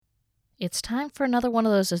It's time for another one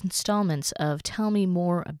of those installments of Tell Me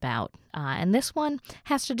More About. And this one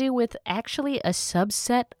has to do with actually a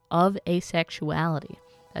subset of asexuality.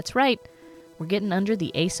 That's right, we're getting under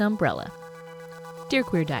the ace umbrella. Dear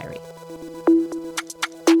Queer Diary.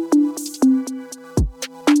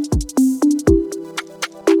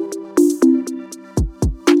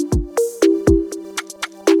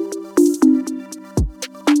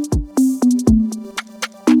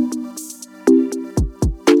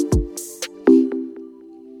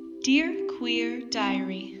 Dear Queer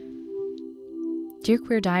Diary. Dear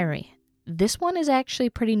Queer Diary, this one is actually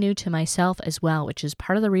pretty new to myself as well, which is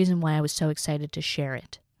part of the reason why I was so excited to share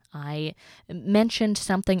it. I mentioned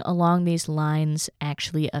something along these lines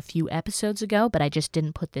actually a few episodes ago, but I just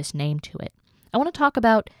didn't put this name to it. I want to talk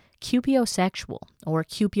about cupiosexual or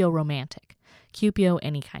cupioromantic. Cupio,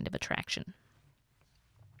 any kind of attraction.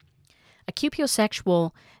 A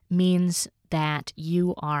cupiosexual means that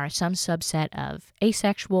you are some subset of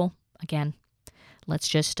asexual. Again, let's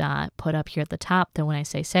just put up here at the top that when I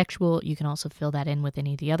say sexual, you can also fill that in with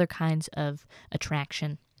any of the other kinds of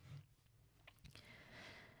attraction.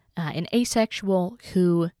 An asexual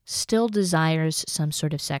who still desires some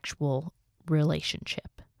sort of sexual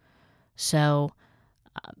relationship. So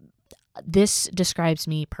this describes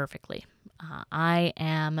me perfectly. I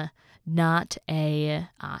am not a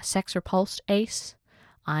sex repulsed ace.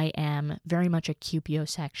 I am very much a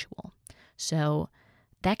cupiosexual. So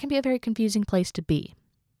that can be a very confusing place to be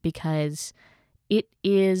because it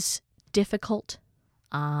is difficult.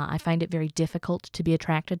 I find it very difficult to be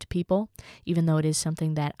attracted to people, even though it is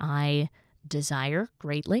something that I desire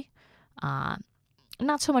greatly. Not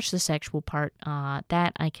so much the sexual part.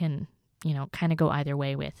 That I can, kind of go either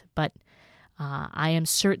way with. But I am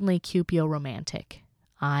certainly cupioromantic.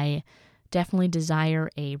 I definitely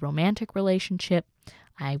desire a romantic relationship.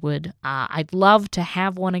 I'd love to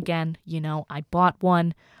have one again. I bought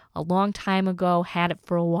one a long time ago, had it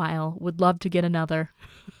for a while, would love to get another.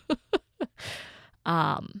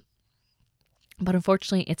 But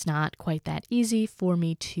unfortunately, it's not quite that easy for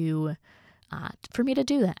me to do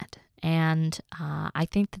that. And I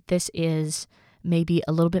think that this is maybe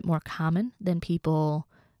a little bit more common than people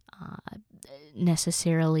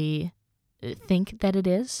necessarily think that it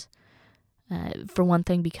is. For one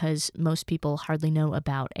thing, because most people hardly know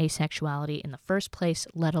about asexuality in the first place,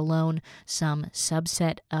 let alone some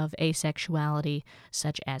subset of asexuality,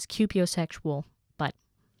 such as cupiosexual. But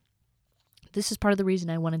this is part of the reason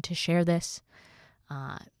I wanted to share this.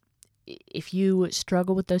 If you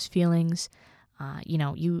struggle with those feelings,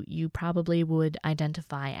 you probably would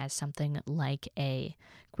identify as something like a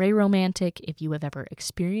gray romantic if you have ever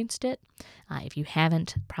experienced it. If you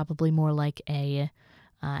haven't, probably more like an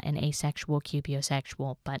asexual,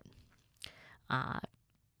 cupiosexual, but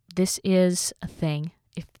this is a thing.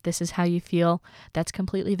 If this is how you feel, that's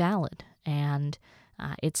completely valid. And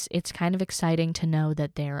it's kind of exciting to know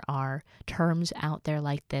that there are terms out there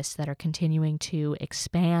like this that are continuing to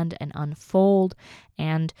expand and unfold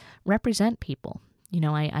and represent people.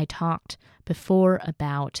 I talked before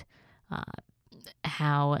about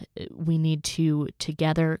how we need to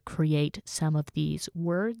together create some of these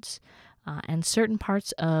words. And certain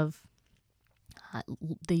parts of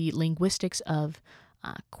the linguistics of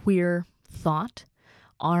queer thought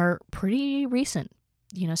are pretty recent.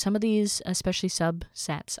 Some of these, especially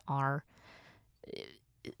subsets, are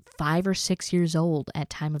 5 or 6 years old at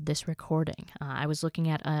time of this recording. I was looking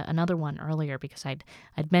at another one earlier because I'd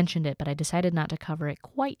mentioned it, but I decided not to cover it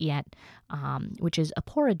quite yet, which is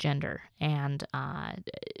aporigender. And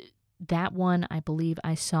that one, I believe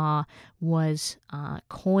I saw, was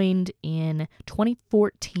coined in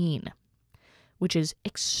 2014, which is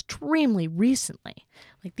extremely recently.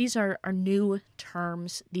 Like, these are new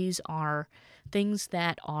terms. These are things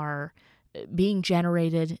that are being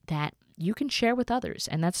generated that you can share with others.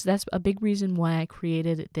 And that's a big reason why I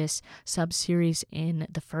created this sub-series in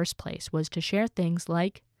the first place, was to share things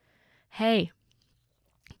like, hey,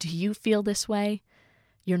 do you feel this way?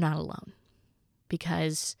 You're not alone.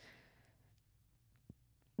 Because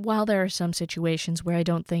while there are some situations where I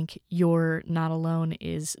don't think you're not alone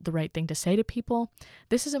is the right thing to say to people,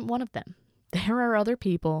 this isn't one of them. There are other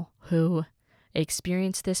people who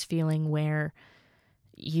experience this feeling where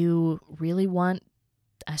you really want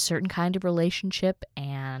a certain kind of relationship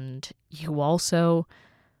and you also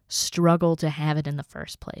struggle to have it in the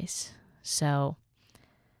first place. So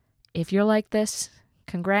if you're like this,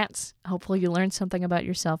 congrats. Hopefully you learned something about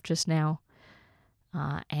yourself just now.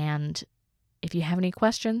 And if you have any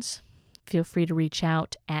questions, feel free to reach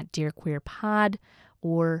out at Dear Queer Pod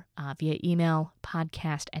or via email,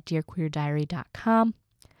 podcast@dearqueerdiary.com.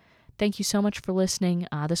 thank you so much for listening.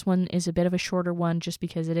 This one is a bit of a shorter one just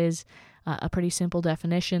because it is a pretty simple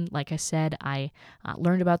definition. Like I said, I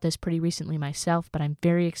learned about this pretty recently myself, but I'm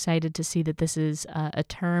very excited to see that this is a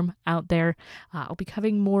term out there. I'll be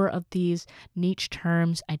covering more of these niche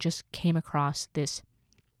terms. I just came across this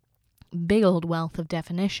big old wealth of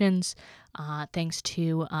definitions thanks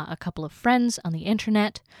to a couple of friends on the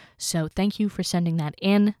internet. So thank you for sending that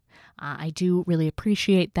in. I do really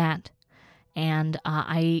appreciate that. And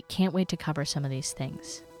I can't wait to cover some of these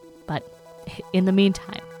things. But in the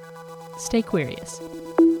meantime, stay curious.